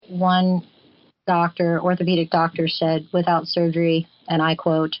one orthopedic doctor said, without surgery, and I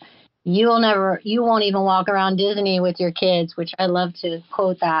quote, you won't even walk around Disney with your kids, which I love to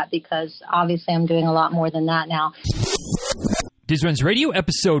quote that because obviously I'm doing a lot more than that now. DizRuns Radio,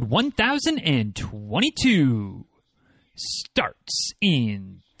 episode 1022 starts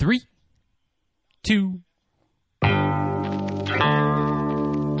in 3, 2.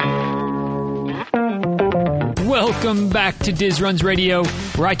 Welcome back to DizRuns Radio,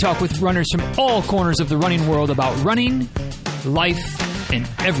 where I talk with runners from all corners of the running world about running, life, and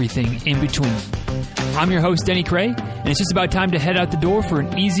everything in between. I'm your host, Denny Cray, and it's just about time to head out the door for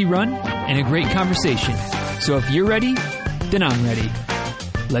an easy run and a great conversation. So if you're ready, then I'm ready.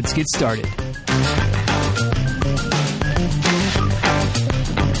 Let's get started.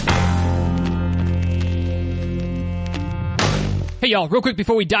 Hey y'all, real quick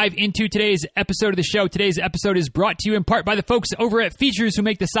before we dive into today's episode of the show, today's episode is brought to you in part by the folks over at Features who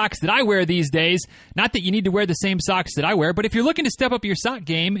make the socks that I wear these days. Not that you need to wear the same socks that I wear, but if you're looking to step up your sock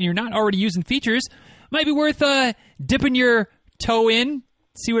game and you're not already using Features, might be worth dipping your toe in.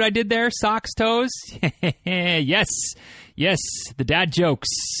 See what I did there? Socks, toes? Yes, the dad jokes.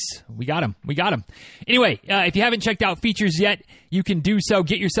 We got them. Anyway, if you haven't checked out Features yet, you can do so.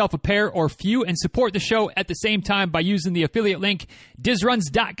 Get yourself a pair or few and support the show at the same time by using the affiliate link,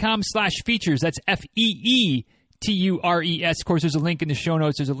 dizruns.com/features. That's FEETURES. Of course, there's a link in the show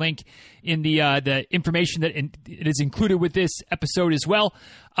notes. There's a link in the information that it is included with this episode as well.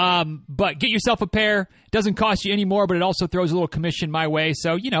 But get yourself a pair. Doesn't cost you any more, but it also throws a little commission my way.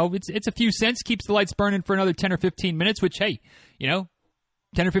 So, it's a few cents, keeps the lights burning for another 10 or 15 minutes, which, hey,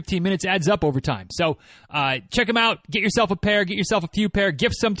 10 or 15 minutes adds up over time. So check them out. Get yourself a pair. Get yourself a few pair.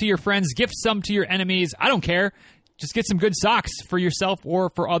 Gift some to your friends. Gift some to your enemies. I don't care. Just get some good socks for yourself or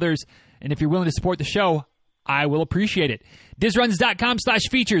for others. And if you're willing to support the show, I will appreciate it.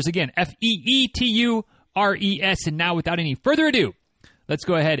 DizRuns.com/features. Again, FEETURES. And now, without any further ado, let's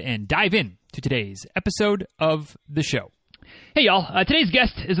go ahead and dive in to today's episode of the show. Hey, y'all. Today's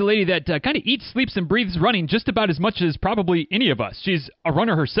guest is a lady that kind of eats, sleeps, and breathes running just about as much as probably any of us. She's a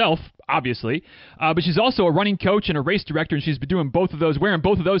runner herself, obviously, but she's also a running coach and a race director, and she's been doing both of those, wearing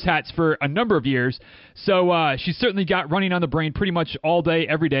both of those hats for a number of years. So she's certainly got running on the brain pretty much all day,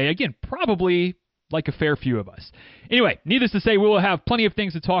 every day. Again, probably like a fair few of us. Anyway, needless to say, we will have plenty of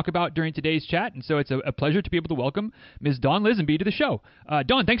things to talk about during today's chat, and so it's a pleasure to be able to welcome Ms. Dawn Lisenby to the show.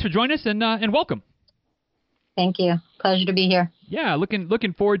 Dawn, thanks for joining us, and welcome. Thank you. Pleasure to be here. Yeah,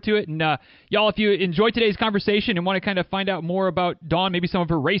 looking forward to it. And y'all, if you enjoyed today's conversation and want to kind of find out more about Dawn, maybe some of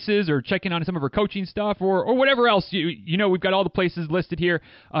her races or check in on some of her coaching stuff or whatever else, we've got all the places listed here.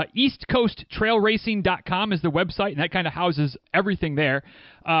 EastCoastTrailRacing.com is the website, and that kind of houses everything there.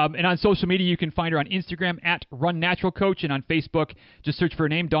 And on social media, you can find her on Instagram at RunNaturalCoach, and on Facebook, just search for her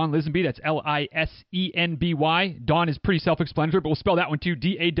name, Dawn Lisenby. That's Lisenby. Dawn is pretty self-explanatory, but we'll spell that one too.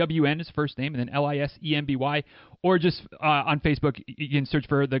 DAWN is first name, and then Lisenby. Or just on Facebook, you can search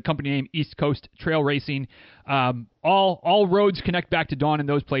for the company name, East Coast Trail Racing. All roads connect back to Dawn in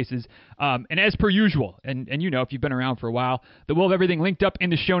those places. And as per usual, and if you've been around for a while, that we'll have everything linked up in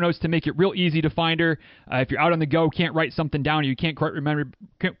the show notes to make it real easy to find her. If you're out on the go, can't write something down, or you can't quite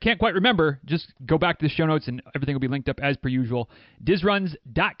remember, just go back to the show notes and everything will be linked up as per usual.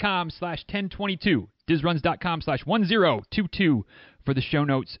 DizRuns.com/1022. DizRuns.com/1022 for the show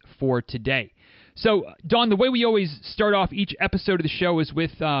notes for today. So, Dawn, the way we always start off each episode of the show is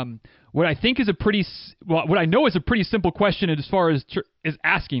with what I think is what I know is a pretty simple question as far as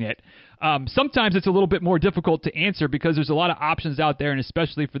asking it. Sometimes it's a little bit more difficult to answer because there's a lot of options out there, and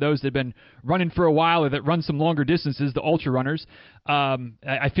especially for those that have been running for a while or that run some longer distances, the ultra runners.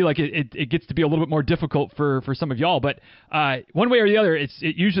 I feel like it gets to be a little bit more difficult for some of y'all. But one way or the other, it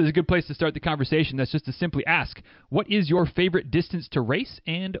usually is a good place to start the conversation. That's just to simply ask, what is your favorite distance to race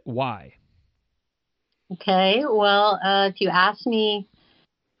and why? Okay, well, if you asked me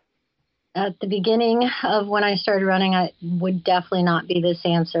at the beginning of when I started running, I would definitely not be this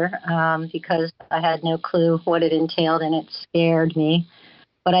answer because I had no clue what it entailed and it scared me.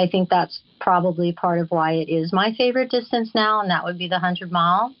 But I think that's probably part of why it is my favorite distance now, and that would be the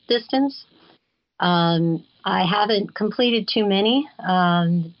 100-mile distance. I haven't completed too many.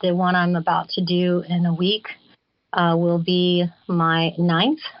 The one I'm about to do in a week will be my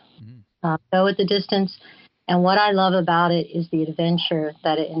 9th. Go with the distance. And what I love about it is the adventure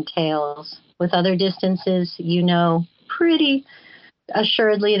that it entails. With other distances, pretty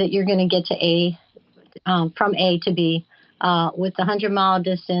assuredly that you're going to get to from A to B. With the 100-mile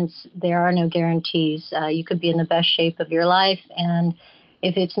distance, there are no guarantees. You could be in the best shape of your life, and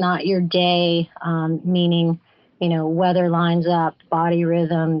if it's not your day, meaning weather lines up, body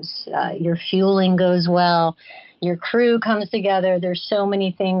rhythms, your fueling goes well, your crew comes together. There's so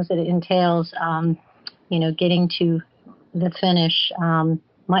many things that it entails. Getting to the finish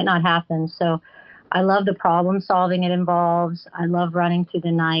might not happen. So I love the problem solving it involves. I love running through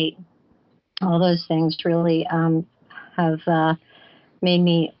the night. All those things really have made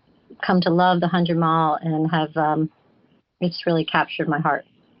me come to love the 100-mile and have it's really captured my heart.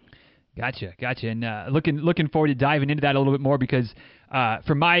 Gotcha. And looking forward to diving into that a little bit more because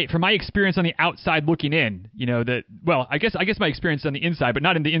from my experience on the outside looking in, I guess my experience on the inside, but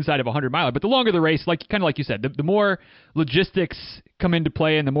not in the inside of a 100-miler. But the longer the race, like you said, the more logistics come into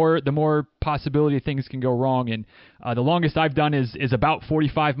play, and the more possibility things can go wrong. And the longest I've done is about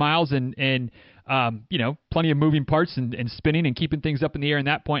 45 miles, and plenty of moving parts and spinning and keeping things up in the air. In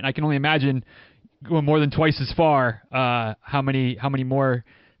that point, I can only imagine going more than twice as far. How many more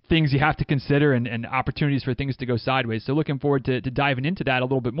things you have to consider and opportunities for things to go sideways. So looking forward to diving into that a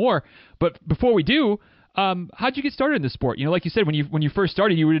little bit more. But before we do, how'd you get started in the sport? Like you said, when you first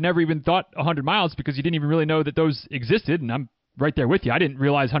started, you would have never even thought 100 miles because you didn't even really know that those existed. And I'm right there with you. I didn't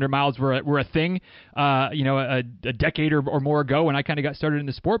realize 100 miles were a thing, a decade or more ago when I kind of got started in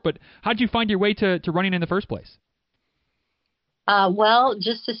the sport. But how'd you find your way to running in the first place? Well,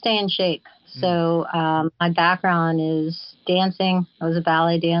 just to stay in shape. So my background is dancing. I was a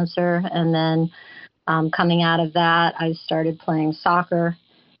ballet dancer. And then coming out of that, I started playing soccer.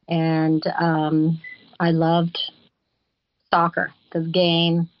 And I loved soccer, the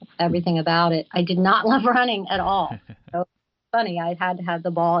game, everything about it. I did not love running at all. So funny, I had to have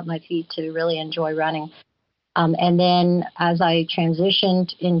the ball at my feet to really enjoy running. And then as I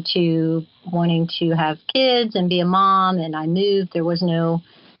transitioned into wanting to have kids and be a mom, and I moved, there was no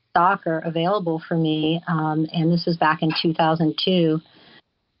soccer available for me. And this was back in 2002.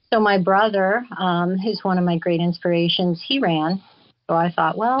 So my brother, who's one of my great inspirations, he ran. So I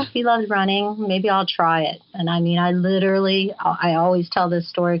thought, well, he loves running. Maybe I'll try it. And I mean, I always tell this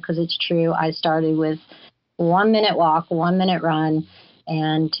story because it's true. I started with 1 minute walk, 1 minute run.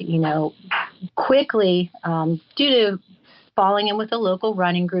 And, quickly, due to falling in with a local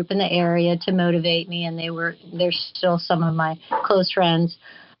running group in the area to motivate me, and they're still some of my close friends,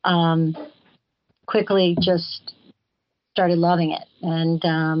 quickly just started loving it.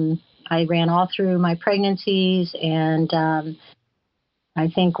 And I ran all through my pregnancies, and I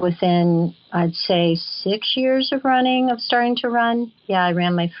think within, I'd say, 6 years of starting to run, I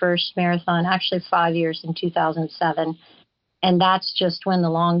ran my first marathon, actually 5 years in 2007. And that's just when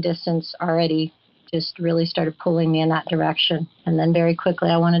the long distance already just really started pulling me in that direction. And then very quickly,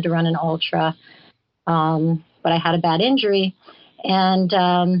 I wanted to run an ultra, but I had a bad injury. And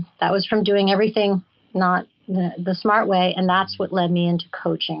that was from doing everything not the smart way. And that's what led me into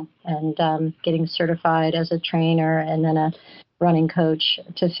coaching and getting certified as a trainer and then a running coach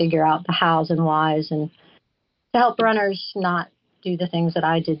to figure out the hows and whys and to help runners not do the things that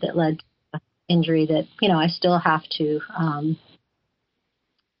I did that led to injury that, I still have to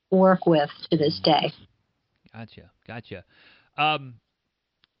work with to this day. Gotcha.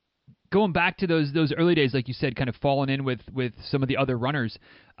 Going back to those early days, like you said, kind of falling in with some of the other runners.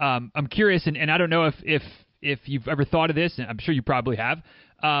 I'm curious, and I don't know if you've ever thought of this, and I'm sure you probably have,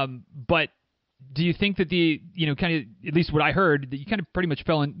 but do you think that kind of, at least what I heard, that you kind of pretty much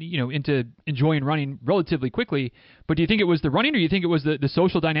fell into enjoying running relatively quickly, but do you think it was the running, or do you think it was the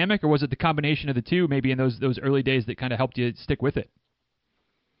social dynamic, or was it the combination of the two, maybe in those early days that kind of helped you stick with it?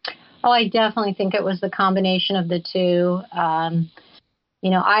 Oh, I definitely think it was the combination of the two. I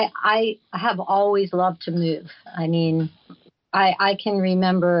have always loved to move. I mean, I can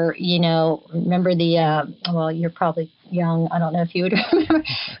remember, well, you're probably young. I don't know if you would remember,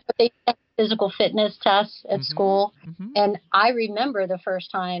 but they had physical fitness tests at school. Mm-hmm. And I remember the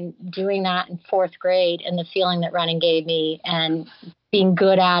first time doing that in fourth grade and the feeling that running gave me and being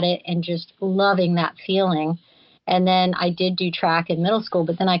good at it and just loving that feeling. And then I did do track in middle school,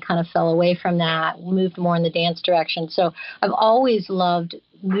 but then I kind of fell away from that, moved more in the dance direction. So I've always loved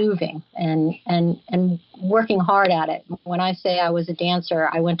moving and working hard at it. When I say I was a dancer,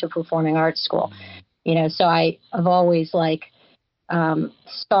 I went to performing arts school, so I've always saw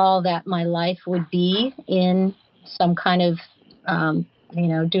that my life would be in some kind of,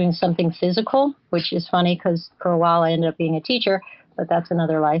 doing something physical, which is funny because for a while I ended up being a teacher, but that's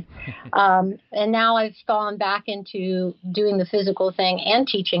another life. And now I've gone back into doing the physical thing and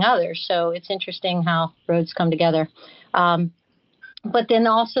teaching others. So it's interesting how roads come together. But then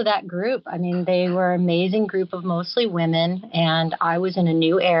also that group, I mean, they were an amazing group of mostly women, and I was in a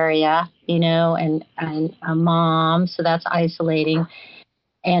new area, and a mom, so that's isolating.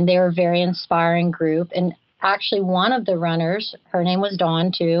 And they were a very inspiring group. And actually one of the runners, her name was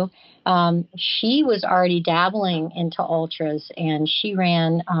Dawn too. She was already dabbling into ultras, and she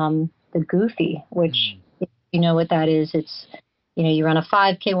ran the Goofy, which, if you know what that is, it's, you run a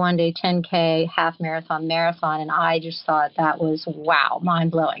 5K one day, 10K, half marathon, marathon. And I just thought that was, wow,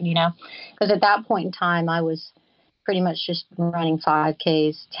 mind blowing, because at that point in time, I was pretty much just running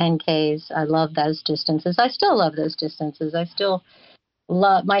 5Ks, 10Ks. I love those distances. I still love those distances. I still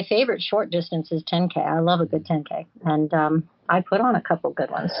love, my favorite short distance is 10K. I love a good 10K. And I put on a couple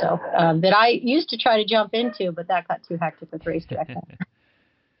good ones. So that I used to try to jump into, but that got too hectic with race directing.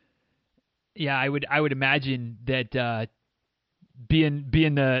 Yeah, I would imagine that being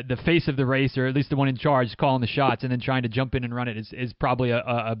the face of the race, or at least the one in charge, calling the shots, and then trying to jump in and run it is probably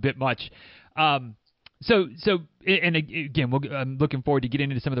a bit much. So and again, I'm looking forward to getting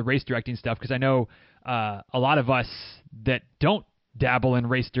into some of the race directing stuff, because I know a lot of us that don't dabble in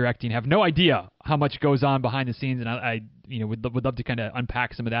race directing have no idea how much goes on behind the scenes, and I would love to kind of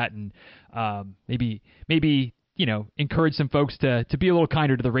unpack some of that, and maybe encourage some folks to be a little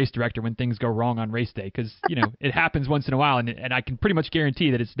kinder to the race director when things go wrong on race day, because it happens once in a while, and I can pretty much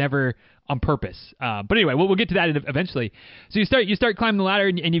guarantee that it's never on purpose. But anyway, we'll get to that eventually. So you start climbing the ladder,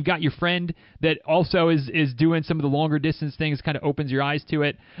 and you've got your friend that also is doing some of the longer distance things, kind of opens your eyes to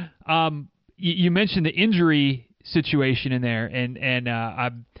it. You mentioned the injury situation in there, and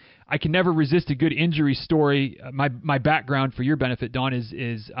I can never resist a good injury story. My background, for your benefit, Dawn,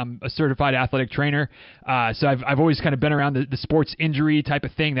 is I'm a certified athletic trainer. So I've always kind of been around the sports injury type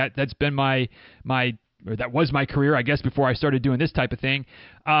of thing. That's been that was my career, I guess, before I started doing this type of thing.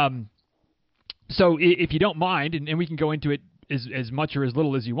 So if you don't mind, and we can go into it as much or as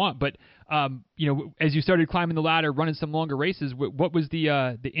little as you want, but as you started climbing the ladder, running some longer races, what was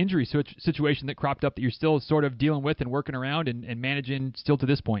the injury situation that cropped up that you're still sort of dealing with and working around and managing still to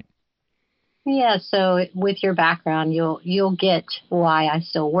this point? Yeah, so with your background, you'll get why I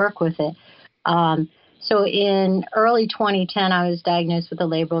still work with it. So in early 2010, I was diagnosed with a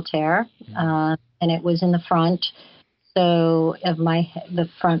labral tear, and it was in the front, so of the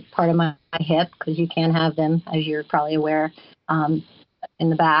front part of my hip, because you can have them, as you're probably aware, in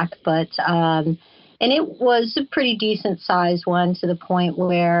the back. But and it was a pretty decent sized one, to the point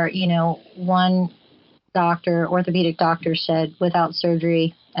where one orthopedic doctor said, without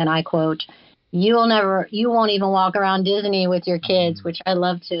surgery, and I quote, you won't even walk around Disney with your kids, which I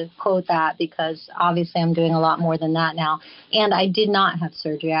love to quote that, because obviously I'm doing a lot more than that now. And I did not have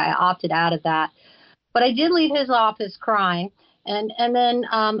surgery. I opted out of that. But I did leave his office crying. And then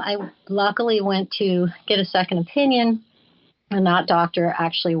I luckily went to get a second opinion. And that doctor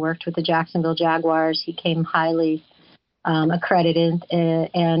actually worked with the Jacksonville Jaguars. He came highly accredited.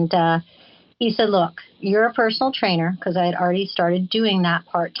 And he said, look, you're a personal trainer, because I had already started doing that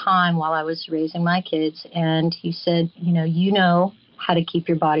part-time while I was raising my kids. And he said, you know how to keep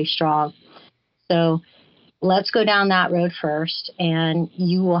your body strong. So let's go down that road first, and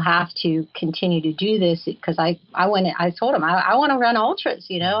you will have to continue to do this, because I told him, I want to run ultras.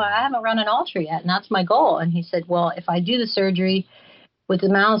 I haven't run an ultra yet, and that's my goal. And he said, well, if I do the surgery with the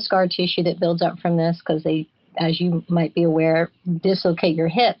amount of scar tissue that builds up from this, because they, as you might be aware, dislocate your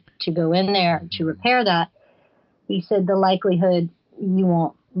hip to go in there to repair that, he said the likelihood you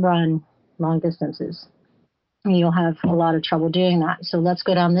won't run long distances. You'll have a lot of trouble doing that. So let's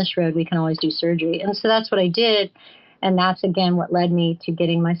go down this road. We can always do surgery. And so that's what I did. And that's, again, what led me to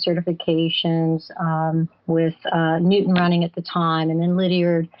getting my certifications with Newton Running at the time, and then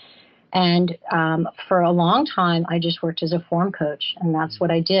Lydiard. And for a long time, I just worked as a form coach. And that's what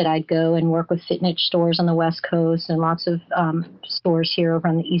I did. I'd go and work with fitness stores on the West Coast, and lots of stores here over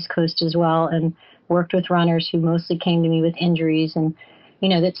on the East Coast as well, and worked with runners who mostly came to me with injuries, and,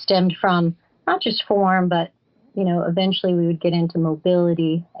 that stemmed from not just form, but eventually we would get into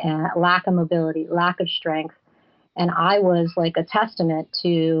mobility, lack of mobility, lack of strength. And I was like a testament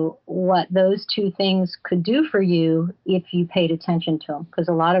to what those two things could do for you if you paid attention to them. Because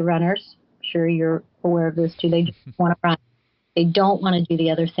a lot of runners, sure you're aware of this too, they just want to run. They don't want to do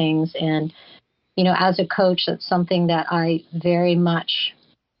the other things. And, as a coach, that's something that I very much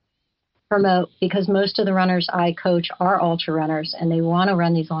promote, because most of the runners I coach are ultra runners, and they want to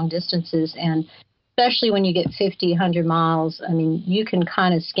run these long distances. And especially when you get 50, 100 miles, I mean, you can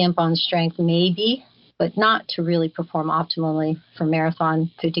kind of skimp on strength maybe, but not to really perform optimally for marathon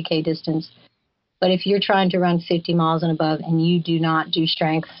 50K distance. But if you're trying to run 50 miles and above and you do not do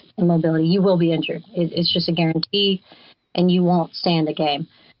strength and mobility, you will be injured. It's just a guarantee, and you won't stay in the game.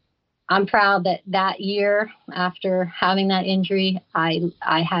 I'm proud that that year after having that injury, I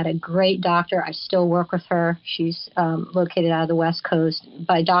had a great doctor. I still work with her. She's located out of the West Coast.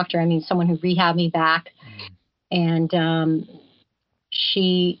 By doctor, I mean someone who rehabbed me back. And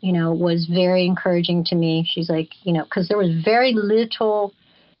she, was very encouraging to me. She's like, because there was very little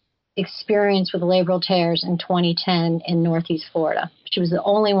experience with labral tears in 2010 in Northeast Florida. She was the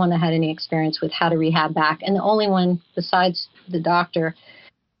only one that had any experience with how to rehab back, and the only one besides the doctor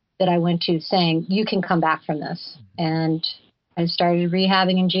that I went to saying, you can come back from this. And I started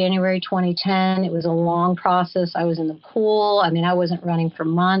rehabbing in January 2010. It was a long process. I was in the pool. I mean, I wasn't running for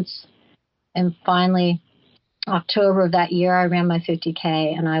months. And finally, October of that year, I ran my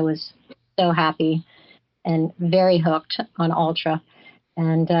 50K, and I was so happy and very hooked on ultra.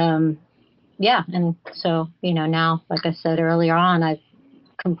 And and so, now, like I said earlier on, I've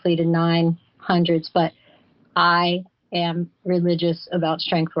completed 900s, but I am religious about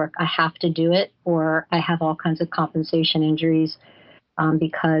strength work. I have to do it, or I have all kinds of compensation injuries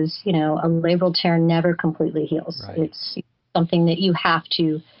because, a labral tear never completely heals. Right. It's something that you have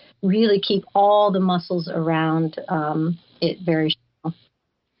to really keep all the muscles around it very strong.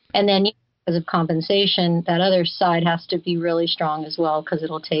 And then because of compensation, that other side has to be really strong as well, because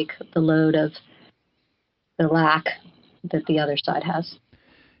it'll take the load of the lack that the other side has.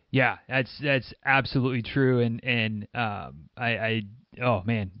 Yeah, that's absolutely true, and I oh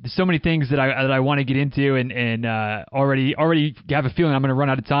man, there's so many things that I want to get into, and already have a feeling I'm going to run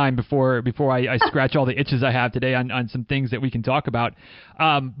out of time before I scratch all the itches I have today on some things that we can talk about.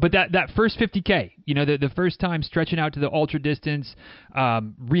 But that first 50K, the first time stretching out to the ultra distance,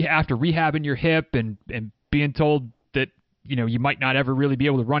 after rehabbing your hip and being told that you might not ever really be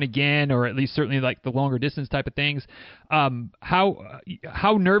able to run again, or at least certainly like the longer distance type of things.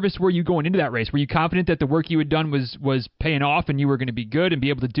 How nervous were you going into that race? Were you confident that the work you had done was paying off and you were going to be good and be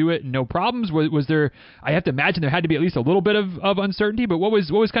able to do it and no problems? Was there, I have to imagine there had to be at least a little bit of uncertainty, but what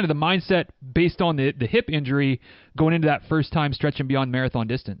was kind of the mindset based on the hip injury going into that first time stretching beyond marathon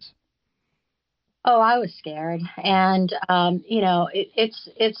distance? Oh, I was scared. And,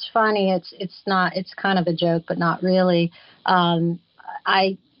 it's funny. It's kind of a joke, but not really.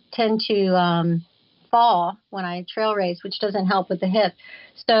 I tend to fall when I trail race, which doesn't help with the hip.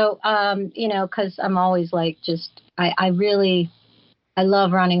 So, because I'm always like, I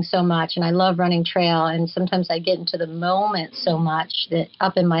love running so much, and I love running trail. And sometimes I get into the moment so much that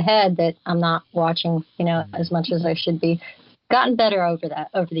up in my head that I'm not watching, as much as I should be. Gotten better over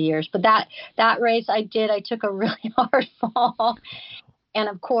the years, but that race I took a really hard fall, and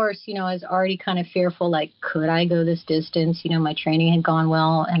of course, I was already kind of fearful, like, could I go this distance? My training had gone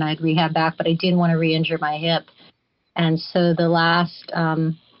well, and I'd rehab back, but I didn't want to re-injure my hip, and so the last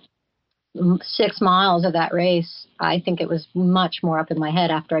 6 miles of that race, I think it was much more up in my head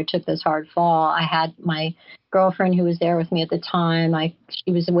after I took this hard fall. I had my girlfriend who was there with me at the time.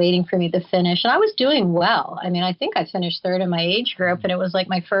 She was waiting for me to finish, and I was doing well. I mean, I think I finished third in my age group, and it was like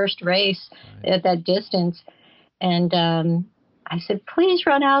my first race at that distance. And I said, please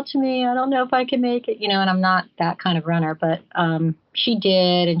run out to me. I don't know if I can make it, and I'm not that kind of runner, but she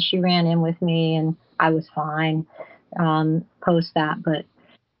did, and she ran in with me, and I was fine post that. But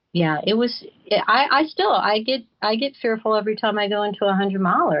yeah, it was. I get fearful every time I go into a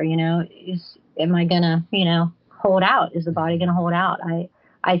 100-miler. Am I gonna, hold out? Is the body gonna hold out?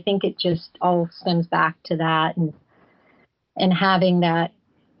 I think it just all stems back to that, and having that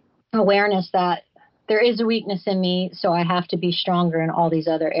awareness that there is a weakness in me, so I have to be stronger in all these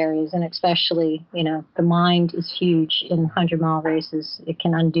other areas, and especially, the mind is huge in 100-mile races. It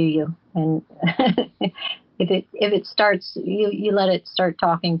can undo you, and if it starts, you let it start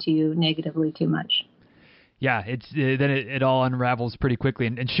talking to you negatively too much. Yeah, then it all unravels pretty quickly.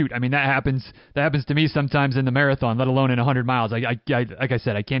 And shoot, I mean, that happens to me sometimes in the marathon, let alone in 100 miles. Like I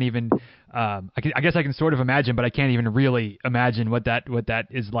said, I can't even. I guess I can sort of imagine, but I can't even really imagine what that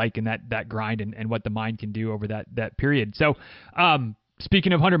is like, and that grind and what the mind can do over that period. So,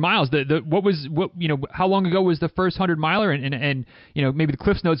 speaking of 100 miles, how long ago was the first 100 miler, and maybe the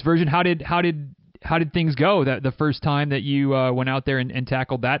Cliff's Notes version? How did things go the first time that you went out there and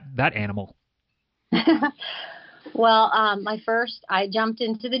tackled that animal? Well, I jumped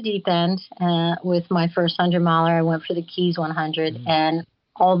into the deep end with my first 100-miler. I went for the Keys 100, and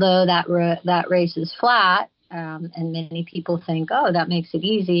although that race is flat, and many people think, oh, that makes it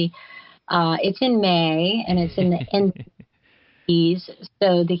easy, it's in May, and it's in the end Keys,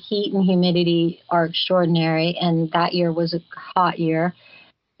 so the heat and humidity are extraordinary, and that year was a hot year.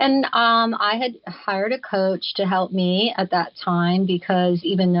 And I had hired a coach to help me at that time, because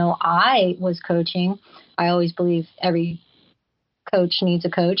even though I was coaching, I always believe every coach needs a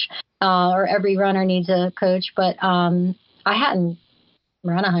coach, or every runner needs a coach. But I hadn't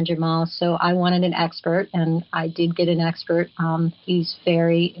run 100 miles, so I wanted an expert, and I did get an expert. He's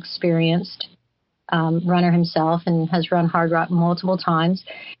very experienced runner himself and has run Hard Rock multiple times.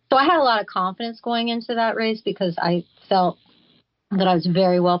 So I had a lot of confidence going into that race because I felt that I was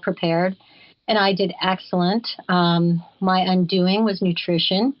very well prepared, and I did excellent. My undoing was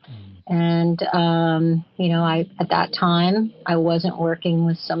nutrition. And, at that time, I wasn't working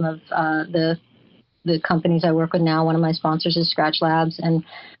with some of the companies I work with now. One of my sponsors is Scratch Labs. And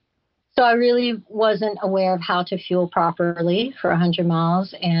so I really wasn't aware of how to fuel properly for 100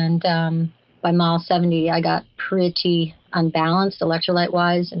 miles. And by mile 70, I got pretty unbalanced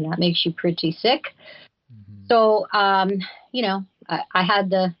electrolyte-wise, and that makes you pretty sick. Mm-hmm. So, I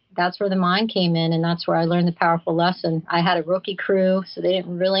had that's where the mind came in, and that's where I learned the powerful lesson. I had a rookie crew, so they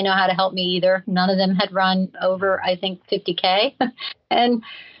didn't really know how to help me either. None of them had run over, I think, 50K. And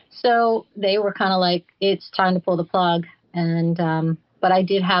so they were kind of like, it's time to pull the plug. And but I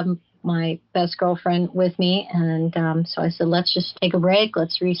did have my best girlfriend with me, and so I said, let's just take a break.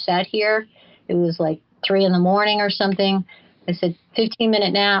 Let's reset here. It was like 3 a.m. or something. I said,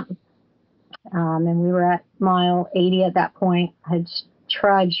 15-minute nap. And we were at mile 80 at that point. I had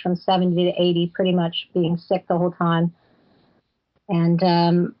trudged from 70 to 80, pretty much being sick the whole time. And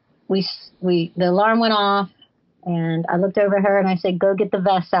the alarm went off, and I looked over at her and I said, go get the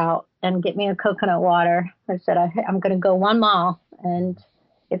vest out and get me a coconut water. I said, I'm going to go 1 mile. And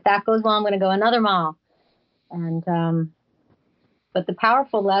if that goes well, I'm going to go another mile. And, but the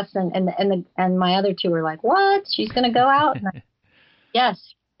powerful lesson, and my other two were like, what? She's going to go out? And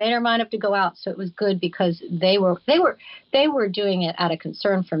yes, made her mind up to go out. So it was good because they were doing it out of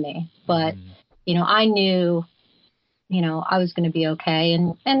concern for me. But, I knew, I was going to be okay.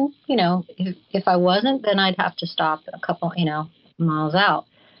 And if I wasn't, then I'd have to stop a couple, miles out.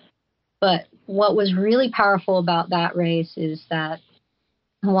 But what was really powerful about that race is that,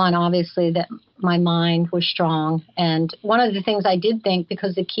 one, obviously, that my mind was strong. And one of the things I did think,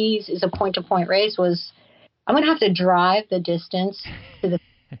 because the Keys is a point-to-point race, was I'm going to have to drive the distance to the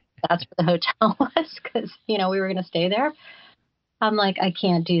that's where the hotel was, because, we were going to stay there. I'm like, I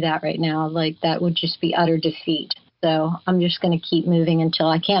can't do that right now. Like, that would just be utter defeat. So I'm just going to keep moving until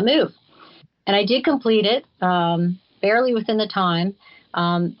I can't move. And I did complete it, barely within the time.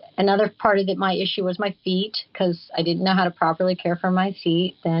 Another part of it, my issue was my feet, because I didn't know how to properly care for my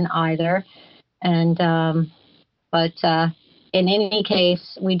feet then either. And, but in any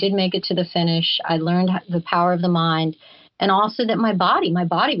case, we did make it to the finish. I learned the power of the mind. And also that my body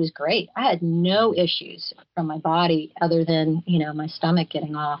was great. I had no issues from my body other than, my stomach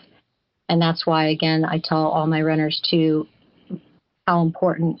getting off. And that's why, again, I tell all my runners too, how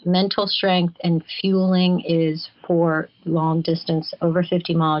important mental strength and fueling is for long distance, over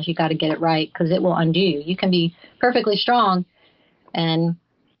 50 miles. You got to get it right, because it will undo you. You can be perfectly strong, and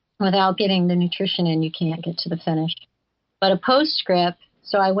without getting the nutrition in, you can't get to the finish. But a postscript.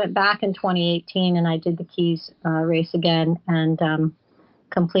 So I went back in 2018 and I did the Keys race again and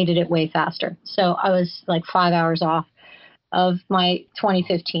completed it way faster. So I was like 5 hours off of my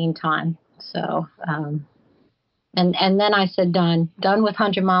 2015 time. So, and then I said, done with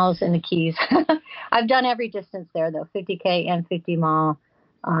 100 miles in the Keys. I've done every distance there though, 50K and 50 mile,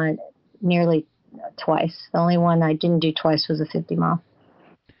 nearly twice. The only one I didn't do twice was a 50 mile.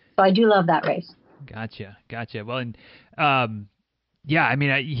 So I do love that race. Gotcha. Well, and, yeah, I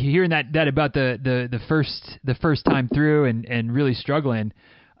mean, hearing that about the first time through and really struggling,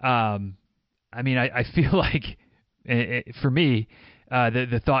 I mean, I feel like for me,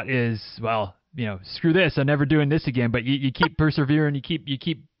 the thought is, well, screw this, I'm never doing this again. But you keep persevering, you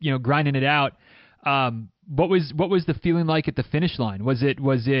keep grinding it out. What was the feeling like at the finish line? Was it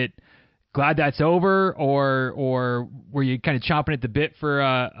glad that's over, or were you kind of chomping at the bit for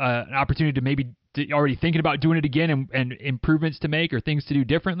an opportunity to maybe already thinking about doing it again and improvements to make or things to do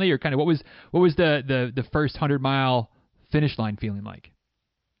differently, or kind of what was the first 100-mile finish line feeling like?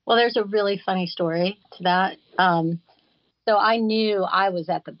 Well, there's a really funny story to that. So I knew I was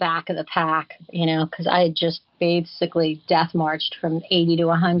at the back of the pack, because I had just basically death marched from 80 to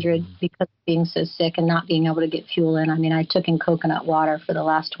 100 because of being so sick and not being able to get fuel in. I mean, I took in coconut water for the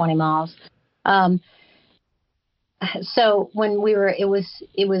last 20 miles. So when it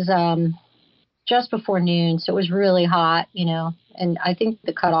was just before noon, so it was really hot, and I think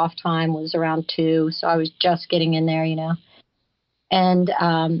the cutoff time was around 2, so I was just getting in there, and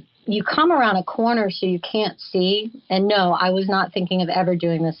you come around a corner so you can't see, and no, I was not thinking of ever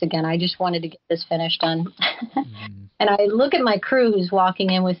doing this again. I just wanted to get this finish done. And I look at my crew who's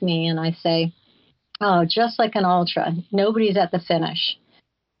walking in with me, and I say, Oh, just like an ultra. Nobody's at the finish.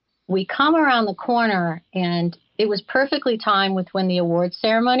 We come around the corner, and it was perfectly timed with when the award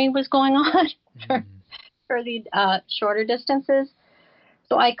ceremony was going on for the shorter distances.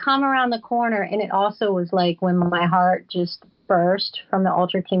 So I come around the corner, and it also was like when my heart just burst from the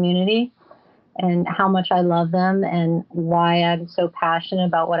ultra community and how much I love them and why I'm so passionate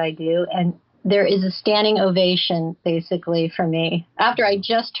about what I do. And there is a standing ovation, basically, for me. After I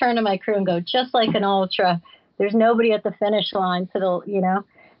just turn to my crew and go, just like an ultra, there's nobody at the finish line for the,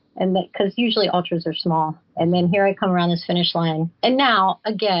 and because usually ultras are small. And then here I come around this finish line. And now,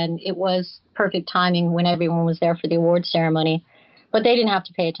 again, it was perfect timing when everyone was there for the award ceremony, but they didn't have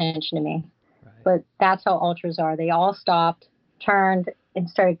to pay attention to me. Right. But that's how ultras are. They all stopped, turned, and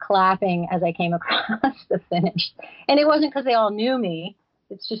started clapping as I came across the finish. And it wasn't because they all knew me.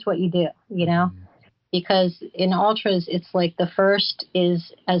 It's just what you do, because in ultras, it's like the first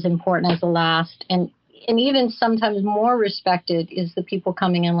is as important as the last. And even sometimes more respected is the people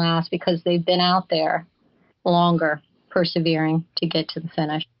coming in last because they've been out there longer, persevering to get to the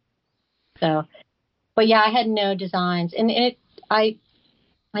finish. So, but yeah, I had no designs. And I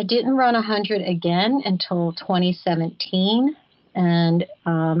didn't run 100 again until 2017. And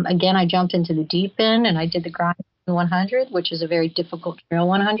again, I jumped into the deep end and I did the grind 100, which is a very difficult trail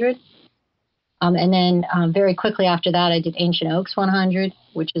 100. And then very quickly after that, I did Ancient Oaks 100,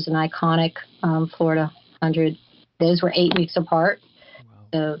 which is an iconic Florida 100. Those were 8 weeks apart. Wow.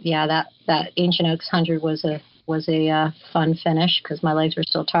 So yeah, that Ancient Oaks 100 was a fun finish because my legs were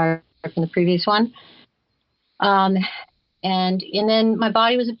still tired from the previous one. And then my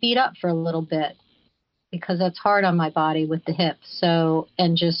body was beat up for a little bit because that's hard on my body with the hips. So,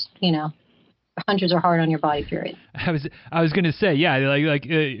 and just, hundreds are hard on your body, period. I was going to say, yeah, like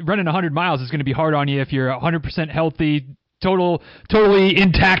running 100 miles is going to be hard on you if you're 100% healthy, totally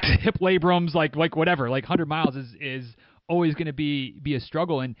intact hip labrums, like whatever. Like 100 miles is always going to be a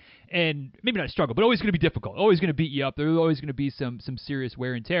struggle, and maybe not a struggle, but always going to be difficult. Always going to beat you up. There's always going to be some serious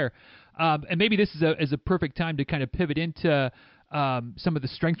wear and tear. And maybe this is a perfect time to kind of pivot into some of the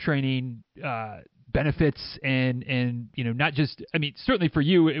strength training benefits and not just, I mean, certainly for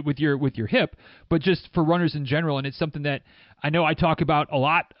you with your hip, but just for runners in general. And it's something that I know I talk about a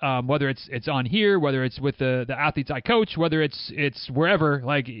lot, whether it's on here, whether it's with the athletes I coach, whether it's wherever.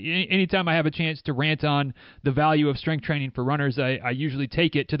 Like anytime I have a chance to rant on the value of strength training for runners, I usually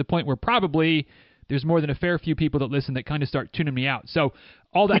take it to the point where probably there's more than a fair few people that listen that kind of start tuning me out. So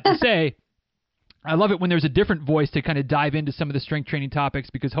all that to say, I love it when there's a different voice to kind of dive into some of the strength training topics,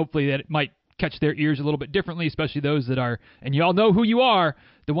 because hopefully that it might catch their ears a little bit differently, especially those that are, and you all know who you are,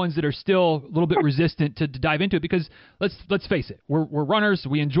 the ones that are still a little bit resistant to dive into it. Because let's face it, we're runners.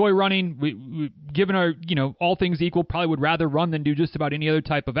 We enjoy running. We given our, all things equal, probably would rather run than do just about any other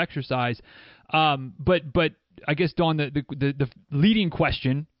type of exercise. But I guess, Dawn, the leading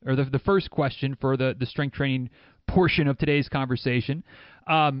question, or the first question for the strength training portion of today's conversation,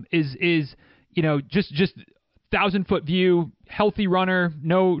 is just 1,000-foot view, healthy runner,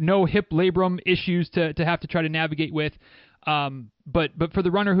 no hip labrum issues to have to try to navigate with. But for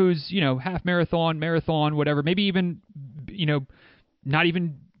the runner who's, half marathon, whatever, maybe even, not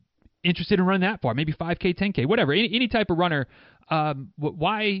even interested in running that far, maybe 5K, 10K, whatever, any type of runner.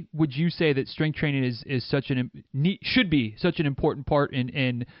 Why would you say that strength training is should be such an important part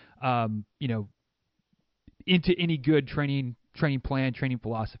in into any good training plan, training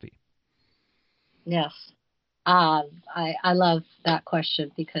philosophy? Yes. I love that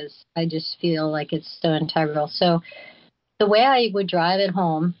question because I just feel like it's so integral. So the way I would drive it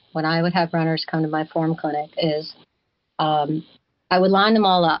home when I would have runners come to my form clinic is I would line them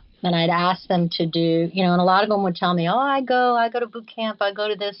all up and I'd ask them to do, and a lot of them would tell me, I go to boot camp, I go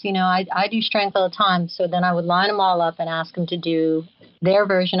to this, I do strength all the time. So then I would line them all up and ask them to do their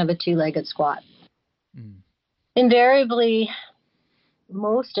version of a 2-legged squat. Invariably,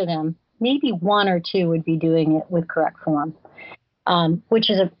 most of them, maybe 1 or 2 would be doing it with correct form,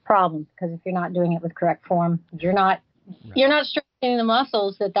 which is a problem because if you're not doing it with correct form, you're not strengthening the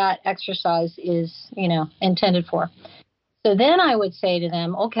muscles that exercise is, intended for. So then I would say to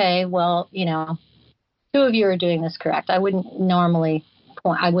them, okay, well, 2 of you are doing this correct. I wouldn't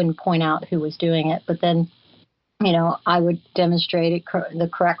point out who was doing it, but then, I would demonstrate the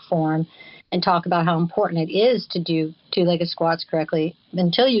correct form and talk about how important it is to do 2-legged squats correctly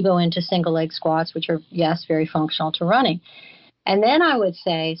until you go into single leg squats, which are, yes, very functional to running. And then I would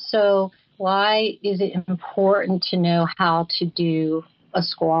say, so why is it important to know how to do a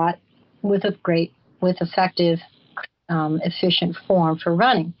squat with effective, efficient form for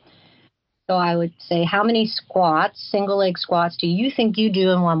running? So I would say, how many squats, single leg squats, do you think you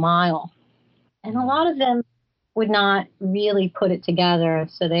do in 1 mile? And a lot of them would not really put it together.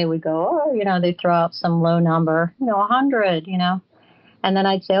 So they would go, oh, they throw out some low number, 100, And then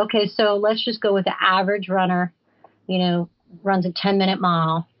I'd say, okay, so let's just go with the average runner, runs a 10-minute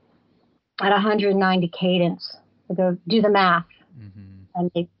mile at 190 cadence. I go, do the math.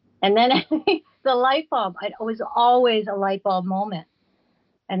 Mm-hmm. And then the light bulb, it was always a light bulb moment.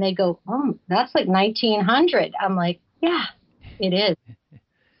 And they go, oh, that's like 1900. I'm like, yeah, it is.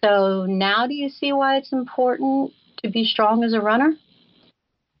 So now do you see why it's important to be strong as a runner?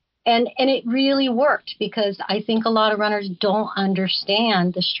 And it really worked, because I think a lot of runners don't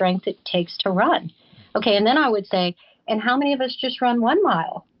understand the strength it takes to run. Okay, and then I would say, and how many of us just run 1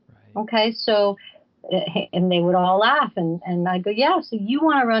 mile? Right. Okay, so, and they would all laugh, and I'd go, yeah, so you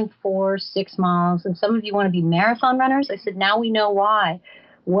want to run 4, 6 miles, and some of you want to be marathon runners? I said, now we know why.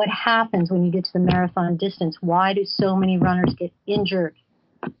 What happens when you get to the marathon distance? Why do so many runners get injured?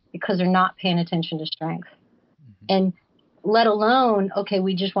 Because they're not paying attention to strength. Mm-hmm. And let alone, okay,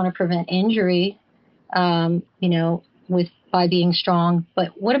 we just want to prevent injury, by being strong. But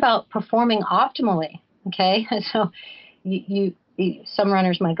what about performing optimally? Okay, so you some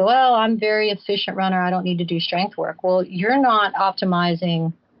runners might go, well, I'm a very efficient runner, I don't need to do strength work. Well, you're not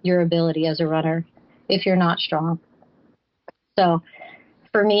optimizing your ability as a runner if you're not strong. So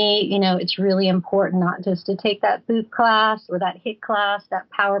for me, it's really important not just to take that boot class or that HIIT class, that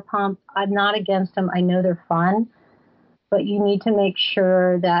power pump. I'm not against them. I know they're fun, but you need to make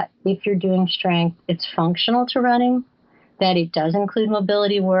sure that if you're doing strength, it's functional to running, that it does include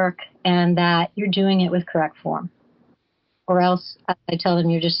mobility work, and that you're doing it with correct form. Or else, I tell them,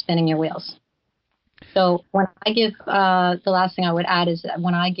 you're just spinning your wheels. So when I give, the last thing I would add is that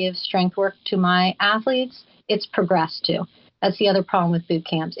when I give strength work to my athletes, it's progressed too. That's the other problem with boot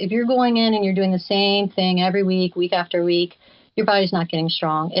camps. If you're going in and you're doing the same thing every week, week after week, your body's not getting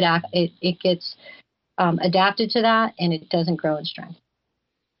strong. It gets adapted to that, and it doesn't grow in strength.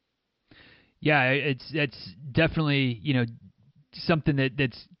 Yeah, it's definitely something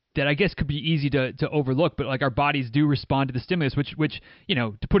that I guess could be easy to overlook, but like our bodies do respond to the stimulus, which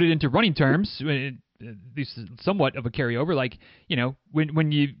to put it into running terms, this is somewhat of a carryover. Like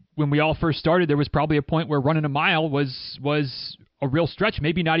when we all first started, there was probably a point where running a mile was a real stretch,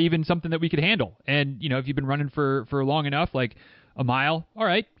 maybe not even something that we could handle. And if you've been running for long enough, like a mile, all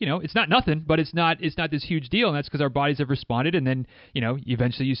right, it's not nothing, but it's not this huge deal, and that's because our bodies have responded. And then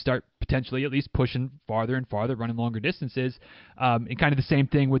eventually you start potentially at least pushing farther and farther, running longer distances, and kind of the same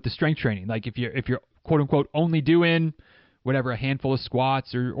thing with the strength training. Like if you're quote unquote only doing whatever, a handful of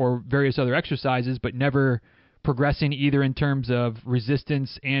squats or various other exercises, but never progressing either in terms of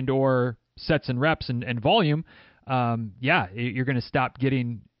resistance and or sets and reps and volume, you're going to stop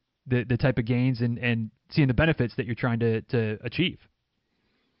getting the type of gains and seeing the benefits that you're trying to achieve.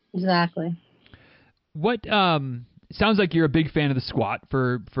 Exactly. What sounds like you're a big fan of the squat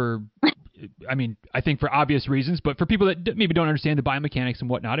for I think for obvious reasons, but for people that maybe don't understand the biomechanics and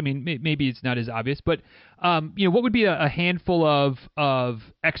whatnot, maybe it's not as obvious, but what would be a handful of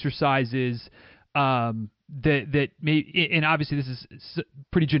exercises that may, and obviously this is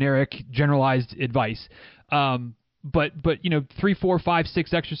pretty generic, generalized advice, but 3, 4, 5,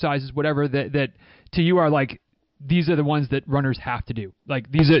 6 exercises, whatever that to you are like, these are the ones that runners have to do.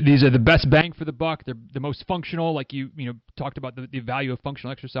 Like these are the best bang for the buck. They're the most functional. Like you talked about the value of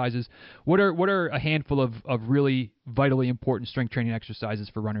functional exercises. What are a handful of really vitally important strength training exercises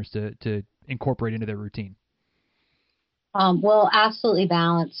for runners to incorporate into their routine? Well, absolutely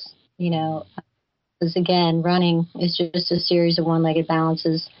balance. Because again, running is just a series of one-legged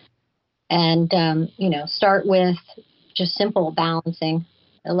balances, and start with just simple balancing.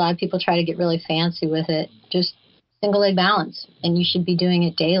 A lot of people try to get really fancy with it. Just single leg balance, and you should be doing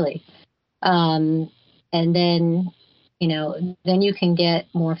it daily. And then, then you can get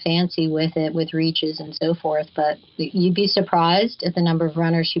more fancy with it, with reaches and so forth. But you'd be surprised at the number of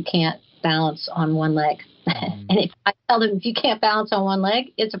runners who can't balance on one leg. And if I tell them, if you can't balance on one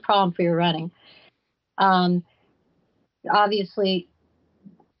leg, it's a problem for your running. Obviously,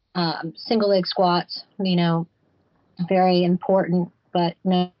 single leg squats, very important, but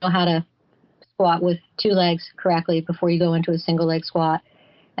know how to squat with 2 legs correctly before you go into a single leg squat.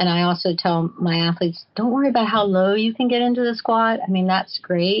 And I also tell my athletes, don't worry about how low you can get into the squat. That's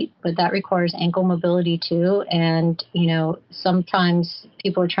great, but that requires ankle mobility too. And, sometimes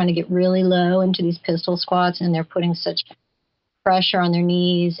people are trying to get really low into these pistol squats, and they're putting such pressure on their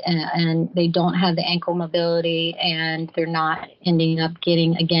knees, and they don't have the ankle mobility, and they're not ending up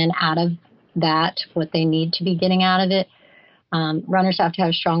getting, again, out of that what they need to be getting out of it. Runners have to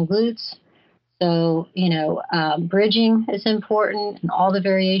have strong glutes. So, bridging is important and all the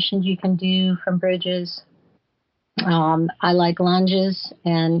variations you can do from bridges. I like lunges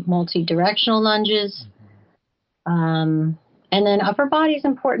and multi-directional lunges. And then upper body is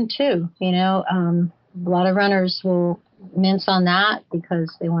important too. A lot of runners will mince on that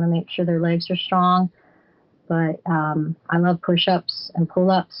because they want to make sure their legs are strong. But I love push-ups and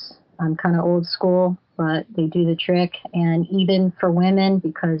pull-ups. I'm kind of old school, but they do the trick. And even for women,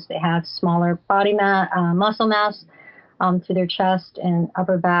 because they have smaller body muscle mass to their chest and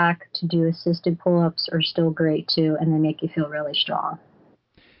upper back, to do assisted pull-ups are still great too, and they make you feel really strong.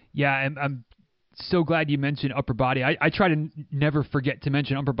 Yeah, I'm so glad you mentioned upper body. I try to never forget to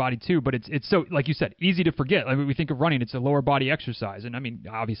mention upper body too, but it's so, like you said, easy to forget. I mean, we think of running, it's a lower body exercise, and I mean,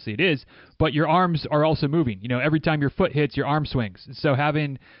 obviously it is, but your arms are also moving. Every time your foot hits, your arm swings. So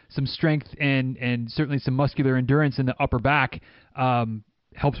having some strength and certainly some muscular endurance in the upper back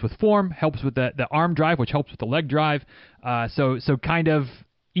helps with form, helps with the arm drive, which helps with the leg drive. So kind of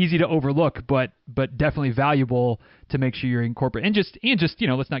easy to overlook, but definitely valuable to make sure you're incorporating. And just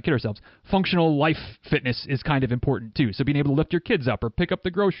let's not kid ourselves. Functional life fitness is kind of important too. So being able to lift your kids up or pick up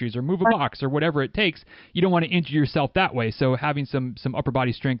the groceries or move a box or whatever it takes, you don't want to injure yourself that way. So having some upper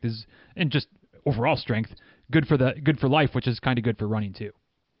body strength and just overall strength, good for life, which is kind of good for running too.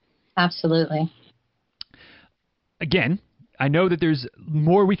 Absolutely. Again, I know that there's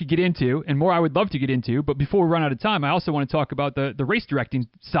more we could get into and more I would love to get into, but before we run out of time, I also want to talk about the race directing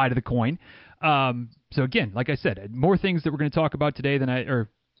side of the coin. So again, like I said, more things that we're going to talk about today or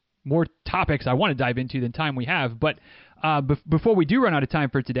more topics I want to dive into than time we have. But before we do run out of time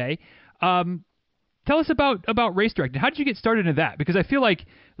for today, tell us about race directing. How did you get started in that? Because I feel like,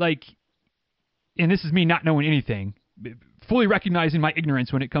 and this is me not knowing anything, fully recognizing my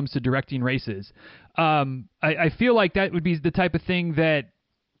ignorance when it comes to directing races. I feel like that would be the type of thing that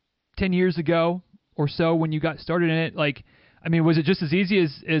 10 years ago or so when you got started in it, was it just as easy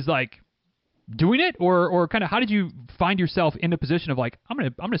as doing it, or kind of how did you find yourself in the position of I'm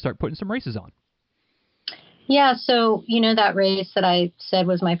gonna start putting some races on? Yeah, so that race that I said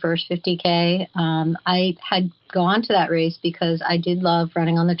was my first 50K. I had gone to that race because I did love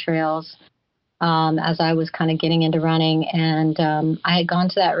running on the trails. As I was kind of getting into running, and I had gone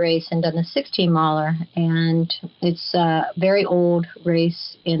to that race and done the 16 miler, and it's a very old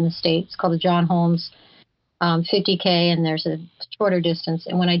race in the States called the John Holmes 50K, and there's a shorter distance.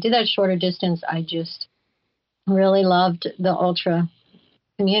 And when I did that shorter distance, I just really loved the ultra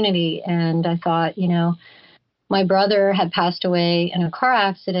community, and I thought, my brother had passed away in a car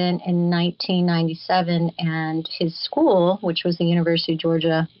accident in 1997, and his school, which was the University of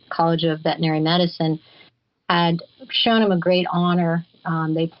Georgia College of Veterinary Medicine, had shown him a great honor.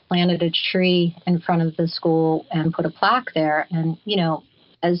 They planted a tree in front of the school and put a plaque there. And,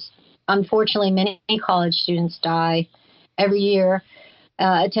 as unfortunately many college students die every year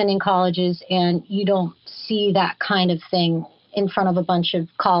attending colleges, and you don't see that kind of thing in front of a bunch of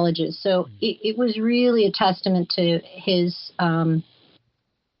colleges. So it was really a testament to his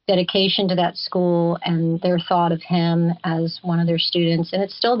dedication to that school and their thought of him as one of their students, and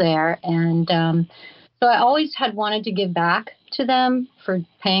it's still there. And so I always had wanted to give back to them for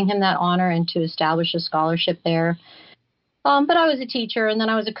paying him that honor and to establish a scholarship there. But I was a teacher, and then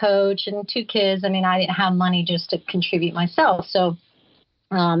I was a coach, and 2 kids. I mean, I didn't have money just to contribute myself. So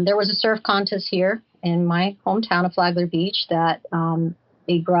there was a surf contest here in my hometown of Flagler Beach that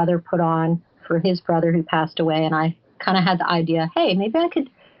a brother put on for his brother who passed away. And I kind of had the idea, hey, maybe I could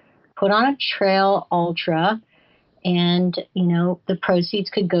put on a trail ultra, and, the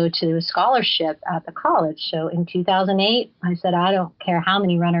proceeds could go to a scholarship at the college. So in 2008, I said, I don't care how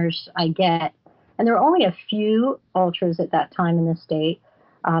many runners I get. And there were only a few ultras at that time in the state.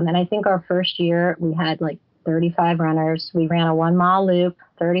 And I think our first year we had 35 runners. We ran a 1 mile loop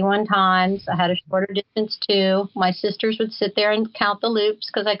 31 times. I had a shorter distance too. My sisters would sit there and count the loops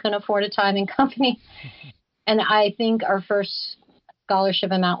because I couldn't afford a timing company. And I think our first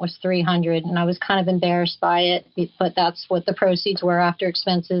scholarship amount was $300, and I was kind of embarrassed by it, but that's what the proceeds were after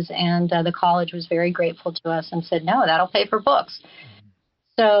expenses. And the college was very grateful to us and said, no, that'll pay for books.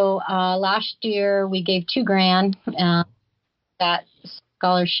 So last year we gave $2,000. That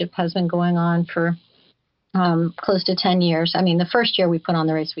scholarship has been going on for close to 10 years. I mean, the first year we put on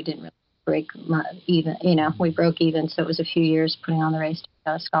the race, we didn't really break even, we broke even. So it was a few years putting on the race,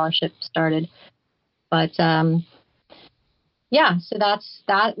 scholarship started. But, so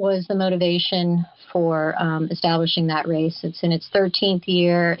that was the motivation for establishing that race. It's in its 13th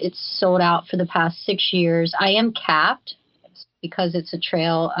year. It's sold out for the past 6 years. I am capped because it's a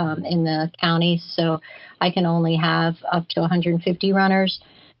trail in the county, so I can only have up to 150 runners.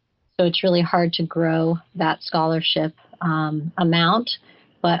 So it's really hard to grow that scholarship amount.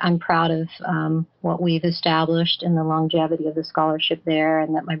 But I'm proud of what we've established and the longevity of the scholarship there,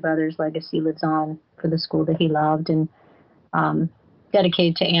 and that my brother's legacy lives on for the school that he loved and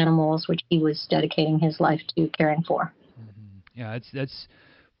dedicated to animals, which he was dedicating his life to caring for. Mm-hmm. Yeah, that's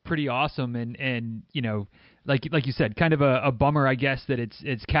pretty awesome, and you know, like you said, kind of a bummer, I guess, that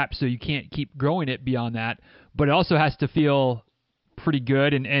it's capped, so you can't keep growing it beyond that. But it also has to feel pretty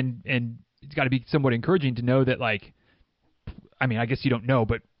good, and it's got to be somewhat encouraging to know that, like, I mean, I guess you don't know,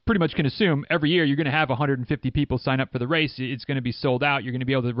 but pretty much can assume every year you're going to have 150 people sign up for the race. It's going to be sold out. You're going to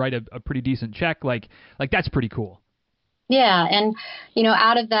be able to write a pretty decent check. Like that's pretty cool. Yeah. And, you know,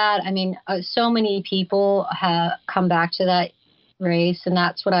 out of that, I mean, so many people have come back to that race, and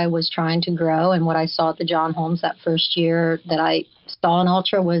that's what I was trying to grow. And what I saw at the John Holmes that first year that I saw an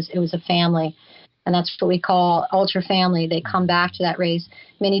ultra it was a family. And that's what we call ultra family. They come back to that race.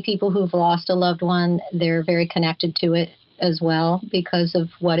 Many people who've lost a loved one, they're very connected to it as well because of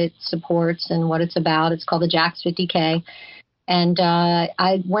what it supports and what it's about. It's called the JAX 50K. And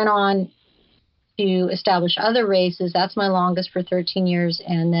I went on to establish other races. That's my longest for 13 years.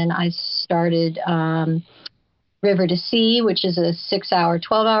 And then I started River to Sea, which is a 6-hour,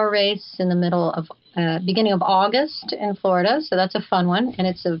 12-hour race in the middle of beginning of August in Florida. So that's a fun one. And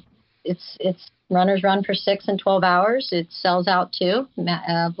it's runners run for 6 and 12 hours. It sells out too,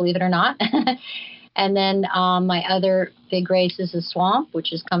 believe it or not. And then my other big race is the Swamp,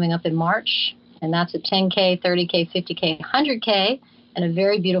 which is coming up in March. And that's a 10K, 30K, 50K, 100K, and a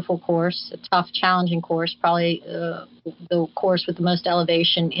very beautiful course, a tough, challenging course, probably the course with the most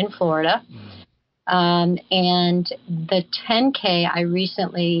elevation in Florida. And the 10K I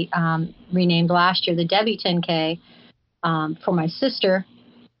recently renamed last year, the Debbie 10K, for my sister,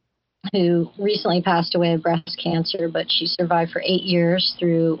 who recently passed away of breast cancer, but she survived for 8 years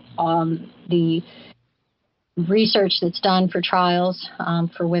through the research that's done for trials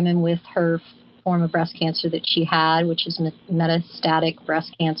for women with her form of breast cancer that she had, which is metastatic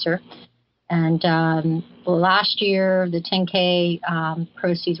breast cancer. And last year, the 10K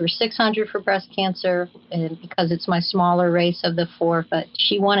proceeds were $600 for breast cancer, and because it's my smaller race of the four, but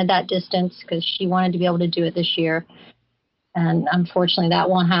she wanted that distance because she wanted to be able to do it this year. And unfortunately, that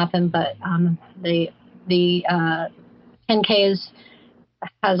won't happen. But the 10K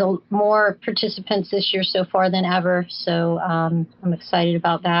has more participants this year so far than ever. So I'm excited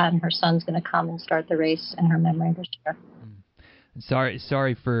about that. And her son's going to come and start the race in her memory this year.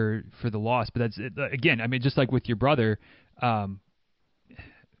 Sorry for the loss, but that's again. I mean, just like with your brother. I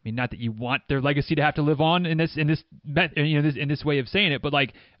mean, not that you want their legacy to have to live on in this way of saying it, but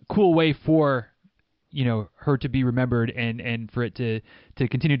like a cool way for her to be remembered and for it to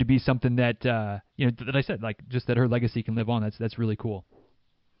continue to be something that that I said, like, just that her legacy can live on. That's really cool.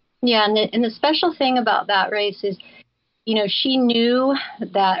 Yeah, and the special thing about that race is, she knew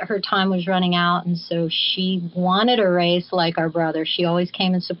that her time was running out, and so she wanted a race like our brother. She always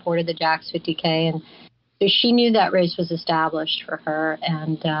came and supported the JAX 50K, and so she knew that race was established for her,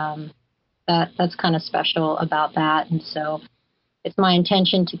 and that's kind of special about that. And so it's my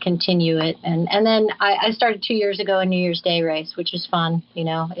intention to continue it. And then I started 2 years ago a New Year's Day race, which is fun.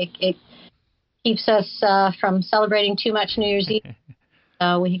 It keeps us from celebrating too much New Year's Eve.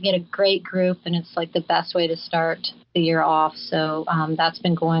 We get a great group, and it's like the best way to start the year off. So that's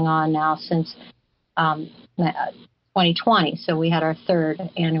been going on now since 2020. So we had our third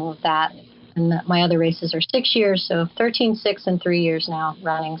annual of that. And my other races are 6 years, so 13, 6, and 3 years now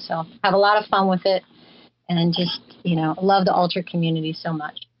running. So have a lot of fun with it. And just, love the ultra community so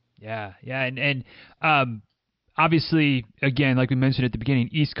much. Yeah. And obviously, again, like we mentioned at the beginning,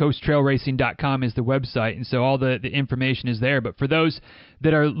 eastcoasttrailracing.com is the website. And so all the information is there. But for those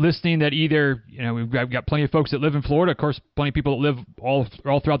that are listening that either, we've got plenty of folks that live in Florida. Of course, plenty of people that live all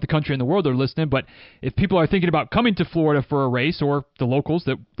throughout the country and the world are listening. But if people are thinking about coming to Florida for a race, or the locals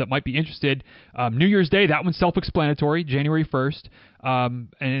that might be interested, New Year's Day, that one's self-explanatory, January 1st. And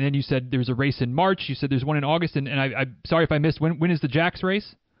then you said there's a race in March. You said there's one in August. And I'm sorry if I missed, when is the JAX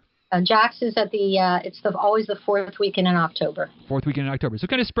race? JAX is at always the fourth weekend in October. Fourth weekend in October. So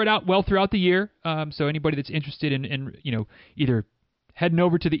kind of spread out well throughout the year. So anybody that's interested in either heading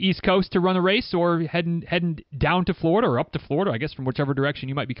over to the East Coast to run a race, or heading down to Florida or up to Florida, I guess, from whichever direction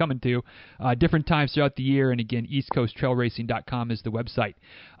you might be coming to, different times throughout the year. And again, eastcoasttrailracing.com is the website.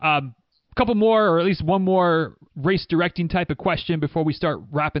 A couple more, or at least one more race directing type of question before we start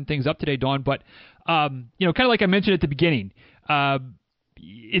wrapping things up today, Dawn. But kind of like I mentioned at the beginning,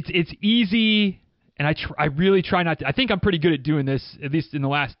 it's easy, and I really try not to. I think I'm pretty good at doing this, at least in the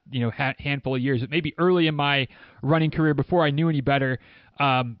last handful of years. It may be early in my running career before I knew any better.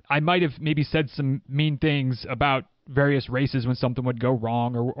 I might have maybe said some mean things about various races when something would go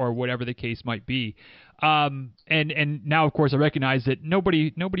wrong or whatever the case might be. And now, of course, I recognize that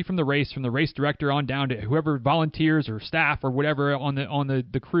nobody from the race director on down to whoever volunteers or staff or whatever on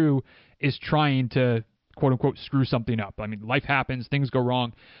the crew is trying to quote unquote screw something up. I mean, life happens, things go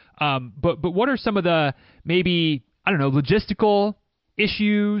wrong. But what are some of the maybe, I don't know, logistical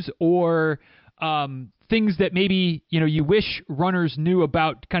issues or things that maybe, you wish runners knew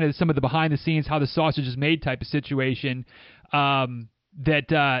about, kind of some of the behind the scenes, how the sausage is made type of situation,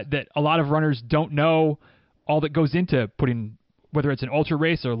 that a lot of runners don't know all that goes into putting, whether it's an ultra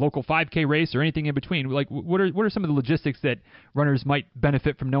race or a local 5K race or anything in between. Like, what are some of the logistics that runners might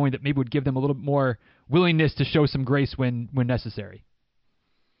benefit from knowing that maybe would give them a little more willingness to show some grace when necessary?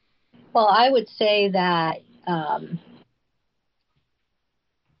 Well, I would say that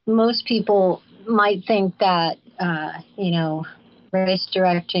most people might think that, race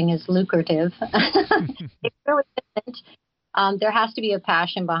directing is lucrative. It really isn't. There has to be a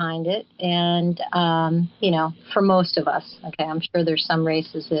passion behind it. And, for most of us, okay, I'm sure there's some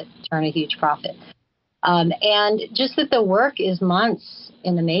races that turn a huge profit. And just that the work is months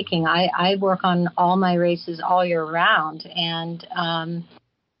in the making. I work on all my races all year round. And,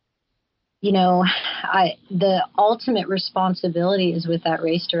 the ultimate responsibility is with that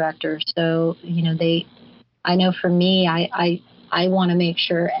race director. So, I know for me, I want to make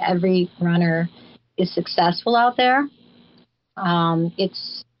sure every runner is successful out there.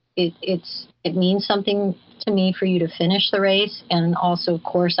 It means something to me for you to finish the race. And also, of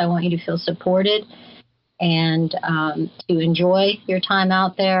course, I want you to feel supported and to enjoy your time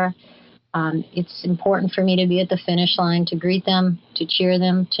out there. It's important for me to be at the finish line, to greet them, to cheer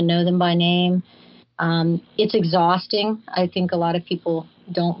them, to know them by name. It's exhausting. I think a lot of people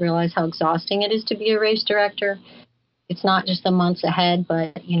don't realize how exhausting it is to be a race director. It's not just the months ahead,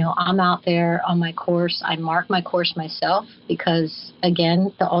 but, I'm out there on my course. I mark my course myself because,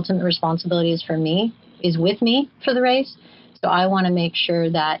 again, the ultimate responsibility is with me for the race. So I want to make sure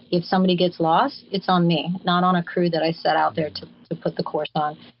that if somebody gets lost, it's on me, not on a crew that I set out there to put the course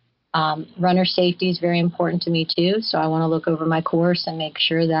on. Runner safety is very important to me too. So I want to look over my course and make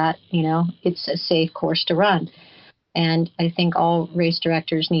sure that, it's a safe course to run. And I think all race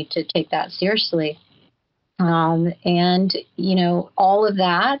directors need to take that seriously. And, all of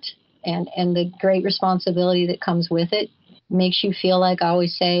that and the great responsibility that comes with it makes you feel like, I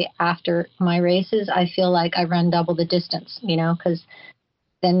always say after my races, I feel like I run double the distance, because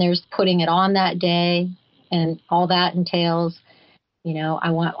then there's putting it on that day and all that entails. I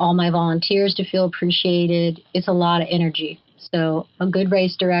want all my volunteers to feel appreciated. It's a lot of energy. So a good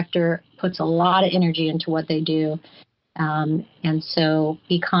race director puts a lot of energy into what they do. And so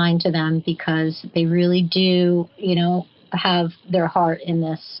be kind to them because they really do, have their heart in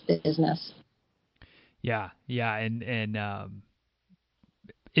this business. Yeah. And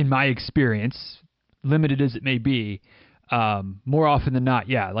in my experience, limited as it may be, more often than not,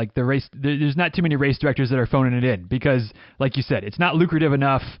 like the race, there's not too many race directors that are phoning it in because, like you said, it's not lucrative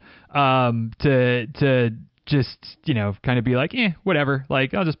enough to just, kind of be like, whatever,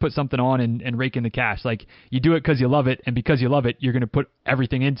 like I'll just put something on and rake in the cash. Like you do it because you love it, and because you love it, you're going to put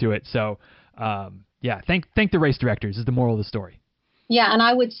everything into it. So, thank the race directors is the moral of the story. Yeah, and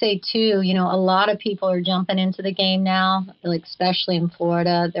I would say too, a lot of people are jumping into the game now, like especially in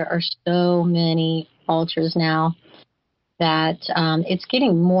Florida. There are so many ultras now that it's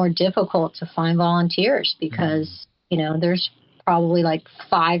getting more difficult to find volunteers because, there's probably like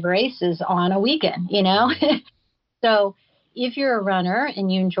 5 races on a weekend, So if you're a runner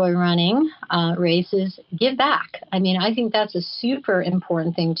and you enjoy running races, give back. I mean, I think that's a super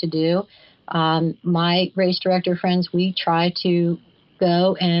important thing to do. My race director friends, we try to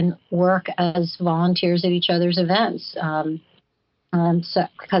go and work as volunteers at each other's events. So,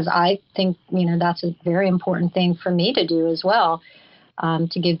 because I think, that's a very important thing for me to do as well,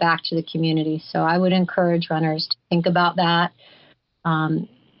 to give back to the community. So I would encourage runners to think about that, and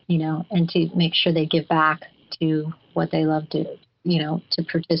to make sure they give back to what they love to, to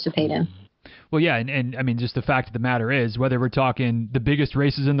participate in. Well, yeah, and I mean, just the fact of the matter is, whether we're talking the biggest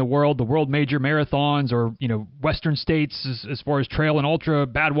races in the world major marathons, or, Western states as far as trail and ultra,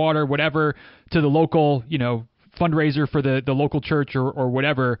 Badwater, whatever, to the local, fundraiser for the local church or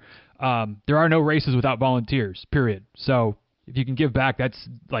whatever, there are no races without volunteers, period. So if you can give back, that's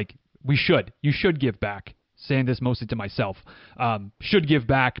like, you should give back. Saying this mostly to myself, should give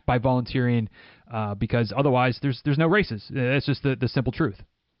back by volunteering, because otherwise there's no races. That's just the simple truth.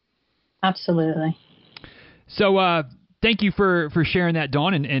 Absolutely. So thank you for sharing that,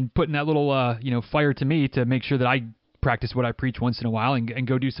 Dawn, and putting that little fire to me to make sure that I practice what I preach once in a while and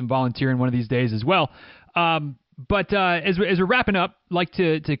go do some volunteering one of these days as well. But as we're wrapping up, I'd like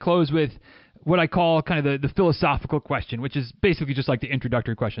to close with what I call kind of the philosophical question, which is basically just like the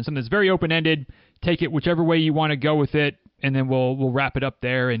introductory question, something that's very open-ended. Take it whichever way you want to go with it, and then we'll wrap it up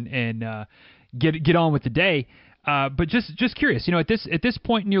there and get on with the day. But just curious, at this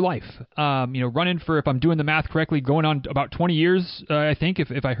point in your life, running for, if I'm doing the math correctly, going on about 20 years, I think,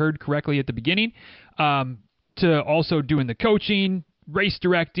 if I heard correctly at the beginning, to also doing the coaching, race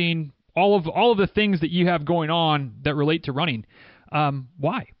directing, all of the things that you have going on that relate to running.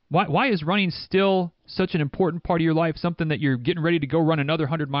 Why is running still such an important part of your life? Something that you're getting ready to go run another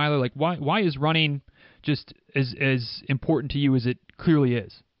 100-miler. Like why is running just as important to you as it clearly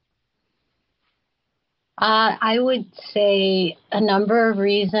is? I would say a number of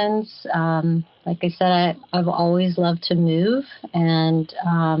reasons. Like I said, I've always loved to move, and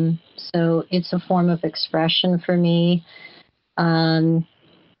so it's a form of expression for me,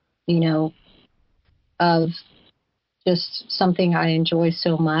 of just something I enjoy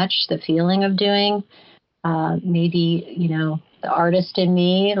so much, the feeling of doing. Maybe, the artist in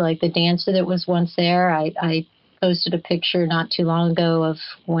me, like the dancer that was once there. I posted a picture not too long ago of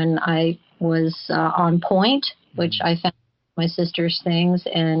when I was on point, which I found my sister's things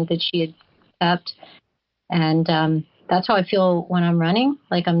and that she had kept. And that's how I feel when I'm running,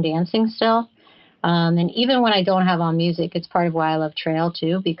 like I'm dancing still. And even when I don't have on music, it's part of why I love trail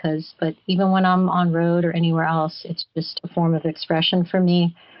too, but even when I'm on road or anywhere else, it's just a form of expression for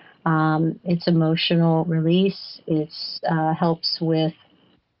me. It's emotional release. It's helps with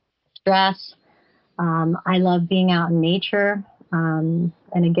stress. I love being out in nature. And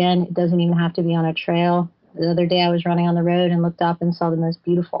again, it doesn't even have to be on a trail. The other day I was running on the road and looked up and saw the most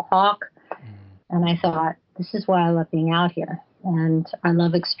beautiful hawk. And I thought, this is why I love being out here. And I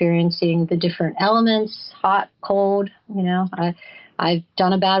love experiencing the different elements, hot, cold. I've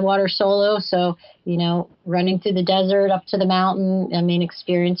done a Badwater solo. So, running through the desert up to the mountain,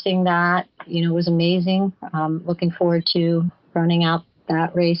 experiencing that, was amazing. Looking forward to running out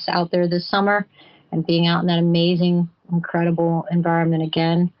that race out there this summer and being out in that amazing, incredible environment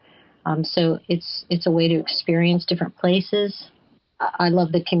again. So it's a way to experience different places. I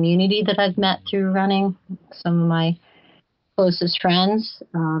love the community that I've met through running. Some of my closest friends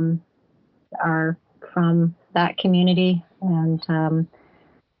are from that community. And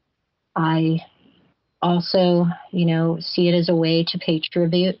I also, see it as a way to pay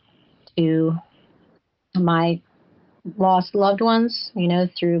tribute to my lost loved ones,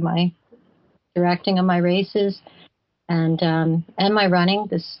 through my directing of my races and my running.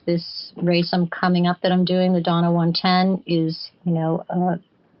 This race I'm coming up that I'm doing, the Donna 110, is,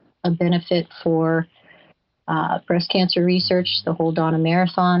 a benefit for breast cancer research. The whole Donna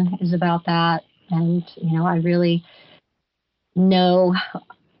Marathon is about that. And, I really know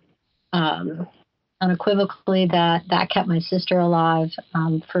unequivocally that kept my sister alive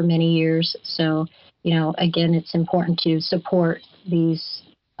for many years. So, again, it's important to support these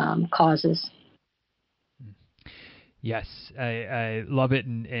causes. Yes, I love it,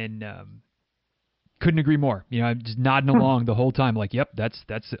 and couldn't agree more. I'm just nodding along the whole time, like, yep, that's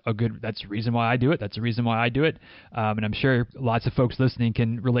the reason why I do it. That's the reason why I do it. And I'm sure lots of folks listening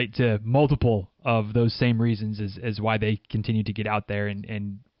can relate to multiple of those same reasons as why they continue to get out there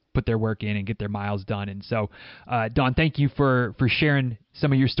and put their work in and get their miles done. And so, Dawn, thank you for sharing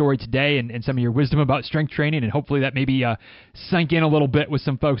some of your story today and some of your wisdom about strength training. And hopefully that maybe sank in a little bit with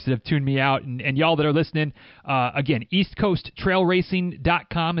some folks that have tuned me out. And y'all that are listening, again,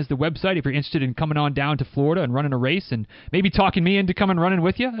 eastcoasttrailracing.com is the website if you're interested in coming on down to Florida and running a race and maybe talking me into coming running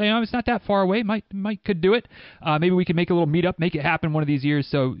with you. It's not that far away. Could do it. Maybe we can make a little meetup, make it happen one of these years.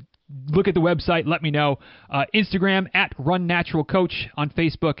 So look at the website. Let me know. Instagram at Run Natural Coach. On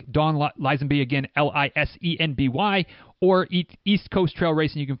Facebook, Dawn Lisenby, again, Lisenby, or East Coast Trail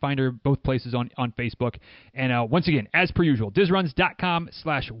Racing. You can find her both places on Facebook. And once again, as per usual,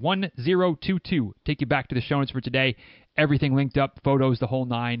 dizruns.com/1022. Take you back to the show notes for today. Everything linked up, photos, the whole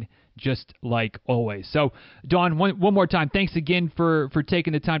nine, just like always. So, Dawn, one more time, thanks again for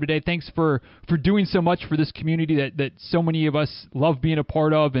taking the time today. Thanks for doing so much for this community that so many of us love being a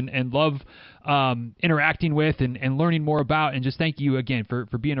part of and love interacting with and learning more about. And just thank you again for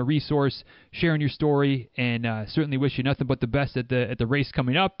being a resource, sharing your story, and certainly wish you nothing but the best at the race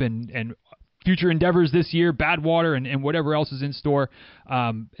coming up and future endeavors this year, Badwater, and whatever else is in store.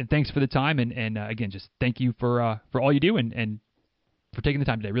 And thanks for the time. And again, just thank you for all you do and for taking the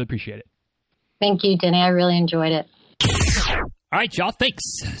time today. Really appreciate it. Thank you, Denny. I really enjoyed it. All right, y'all. Thanks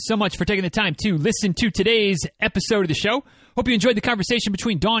so much for taking the time to listen to today's episode of the show. Hope you enjoyed the conversation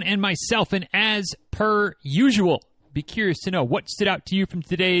between Dawn and myself. And as per usual, Be curious to know what stood out to you from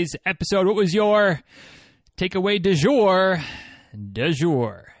today's episode. What was your takeaway du jour?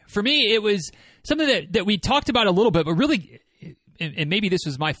 For me, it was something that we talked about a little bit, but really, and maybe this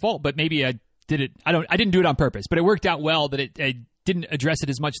was my fault, but maybe I didn't do it on purpose, but it worked out well that I didn't address it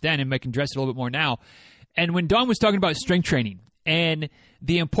as much then, and I can address it a little bit more now. And when Dawn was talking about strength training and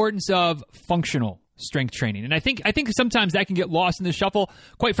the importance of functional strength training, and I think sometimes that can get lost in the shuffle.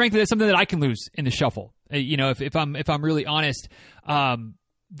 Quite frankly, that's something that I can lose in the shuffle. If I'm really honest,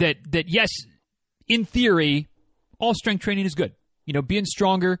 that yes, in theory, all strength training is good. Being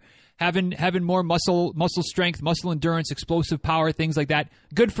stronger, having more muscle strength, muscle endurance, explosive power, things like that.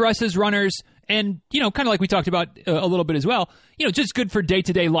 Good for us as runners, and kind of like we talked about a little bit as well. Just good for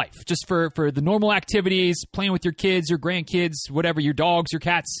day-to-day life, just for the normal activities, playing with your kids, your grandkids, whatever, your dogs, your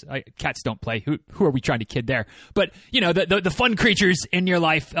cats. Cats don't play. Who are we trying to kid there? But the fun creatures in your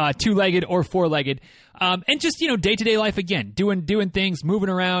life, two-legged or four-legged, and just day-to-day life again, doing things, moving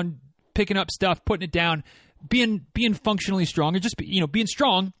around, picking up stuff, putting it down, being functionally strong, or just being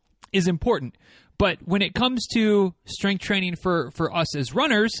strong is important. But when it comes to strength training for us as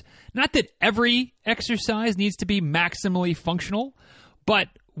runners, not that every exercise needs to be maximally functional, but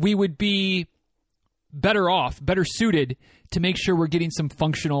we would be better suited to make sure we're getting some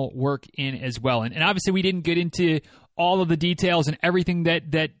functional work in as well. And obviously we didn't get into all of the details and everything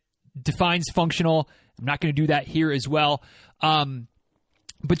that defines functional. I'm not going to do that here as well.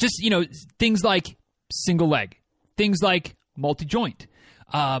 But just, things like single leg, things like multi-joint.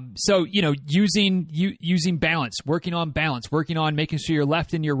 So, using balance, working on making sure your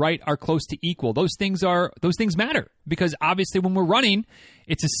left and your right are close to equal. Those things matter, because obviously when we're running,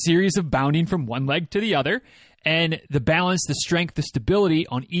 it's a series of bounding from one leg to the other, and the balance, the strength, the stability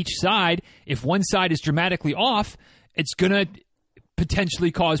on each side, if one side is dramatically off, it's going to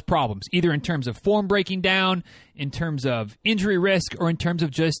potentially cause problems, either in terms of form breaking down, in terms of injury risk, or in terms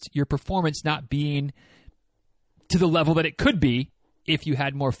of just your performance not being to the level that it could be if you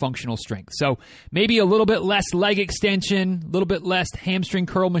had more functional strength. So maybe a little bit less leg extension, a little bit less hamstring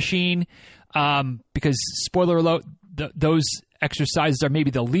curl machine, because spoiler alert, those exercises are maybe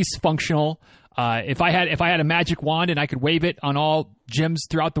the least functional. If I had a magic wand and I could wave it on all gyms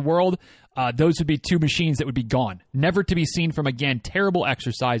throughout the world, those would be two machines that would be gone, never to be seen from again. Terrible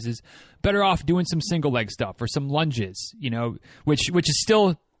exercises. Better off doing some single leg stuff or some lunges, which is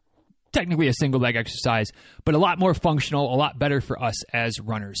still technically a single leg exercise, but a lot more functional, a lot better for us as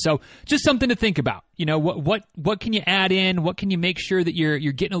runners. So just something to think about. What can you add in? What can you make sure that you're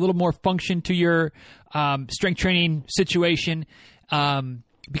getting a little more function to your strength training situation?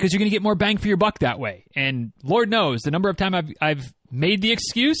 Because you're going to get more bang for your buck that way. And Lord knows the number of times I've made the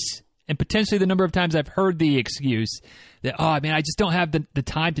excuse, and potentially the number of times I've heard the excuse that, oh man, I just don't have the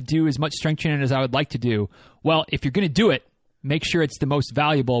time to do as much strength training as I would like to do. Well, if you're going to do it, make sure it's the most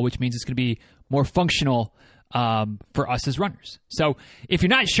valuable, which means it's going to be more functional for us as runners. So if you're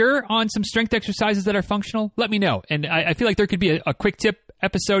not sure on some strength exercises that are functional, let me know. And I feel like there could be a quick tip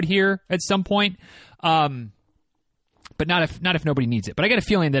episode here at some point, but not if nobody needs it. But I got a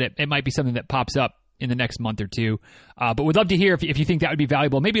feeling that it might be something that pops up in the next month or two. But would love to hear if you think that would be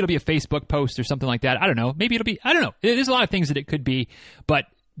valuable. Maybe it'll be a Facebook post or something like that. I don't know. Maybe it'll be, I don't know. There's a lot of things that it could be, but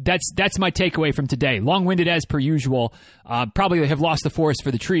that's my takeaway from today. Long-winded as per usual. Probably have lost the forest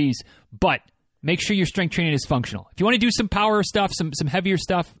for the trees, but make sure your strength training is functional. If you want to do some power stuff, some heavier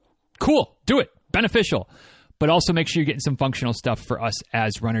stuff, cool, do it, beneficial. But also make sure you're getting some functional stuff for us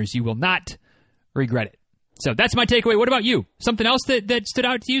as runners. You will not regret it. So that's my takeaway. What about you? Something else that stood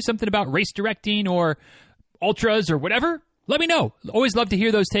out to you? Something about race directing or ultras or whatever? Let me know. Always love to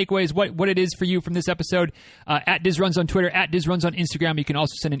hear those takeaways, what it is for you from this episode. At DizRuns on Twitter, at DizRuns on Instagram. You can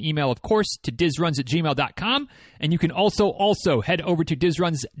also send an email, of course, to dizruns@gmail.com. And you can also head over to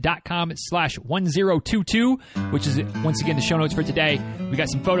dizruns.com/1022, which is, once again, the show notes for today. We got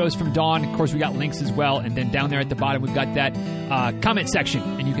some photos from Dawn. Of course, we got links as well. And then down there at the bottom, we've got that comment section.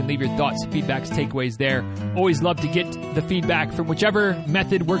 And you can leave your thoughts, feedbacks, takeaways there. Always love to get the feedback from whichever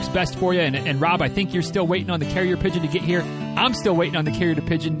method works best for you. And Rob, I think you're still waiting on the carrier pigeon to get here. I'm still waiting on the carrier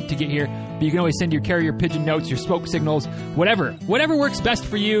pigeon to get here, but you can always send your carrier pigeon notes, your smoke signals, whatever works best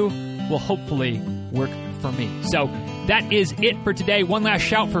for you will hopefully work for me. So that is it for today. One last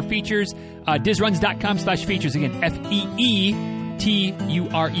shout for features. DizRuns.com/features. Again,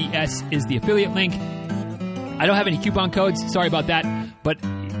 FEETURES is the affiliate link. I don't have any coupon codes. Sorry about that. But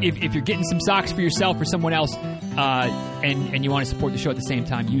if you're getting some socks for yourself or someone else, and you want to support the show at the same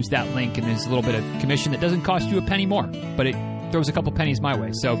time, use that link, and there's a little bit of commission that doesn't cost you a penny more, but it throws a couple pennies my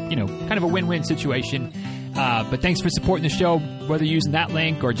way. So, kind of a win-win situation. But thanks for supporting the show, whether using that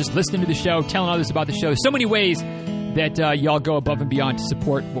link or just listening to the show, telling others about the show. So many ways that y'all go above and beyond to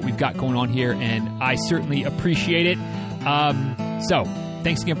support what we've got going on here, and I certainly appreciate it. So,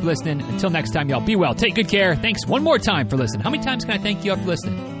 thanks again for listening. Until next time, y'all, be well. Take good care. Thanks one more time for listening. How many times can I thank you all for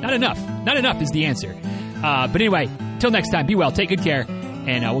listening? Not enough. Not enough is the answer. But anyway, until next time, be well. Take good care.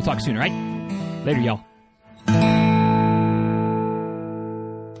 And we'll talk soon, all right? Later, y'all.